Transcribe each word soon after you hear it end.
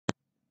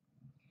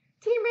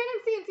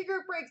C&C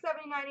Group break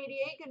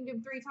 7988. Going to do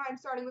them 3 times,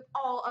 starting with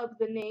all of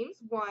the names.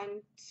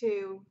 1,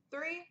 2,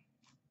 3.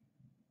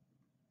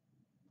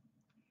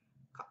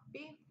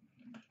 Copy.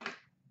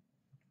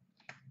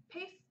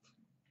 Paste.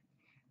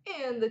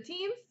 And the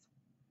teams.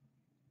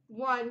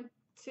 1,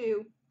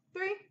 2,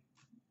 3.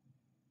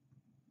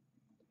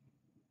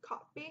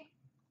 Copy.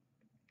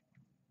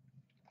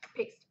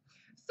 Paste.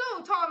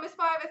 So Thomas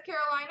 5 has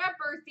Carolina,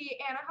 Bercy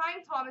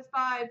Anaheim, Thomas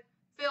 5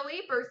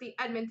 Philly, Bercy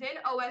Edmonton,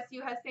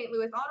 OSU has St.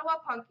 Louis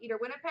Ottawa, Punk Eater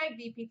Winnipeg,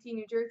 VPT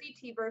New Jersey,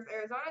 T-Burst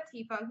Arizona,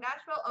 T-Funk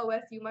Nashville,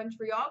 OSU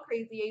Montreal,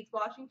 Crazy 8s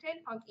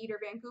Washington, Punk Eater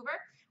Vancouver,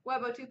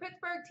 Webo 2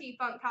 Pittsburgh,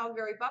 T-Funk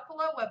Calgary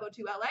Buffalo, Webo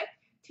 2 LA,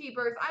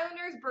 T-Burst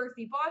Islanders,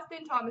 Bercy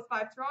Boston, Thomas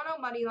 5 Toronto,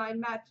 Moneyline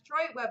Matt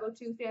Detroit, Webo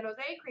 2 San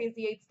Jose,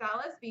 Crazy 8s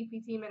Dallas,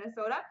 VPT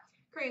Minnesota,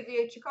 Crazy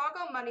 8 Chicago,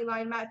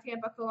 Moneyline Matt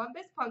Tampa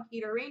Columbus, Punk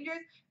Eater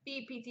Rangers,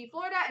 VPT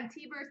Florida, and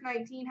T-Burst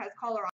 19 has Colorado.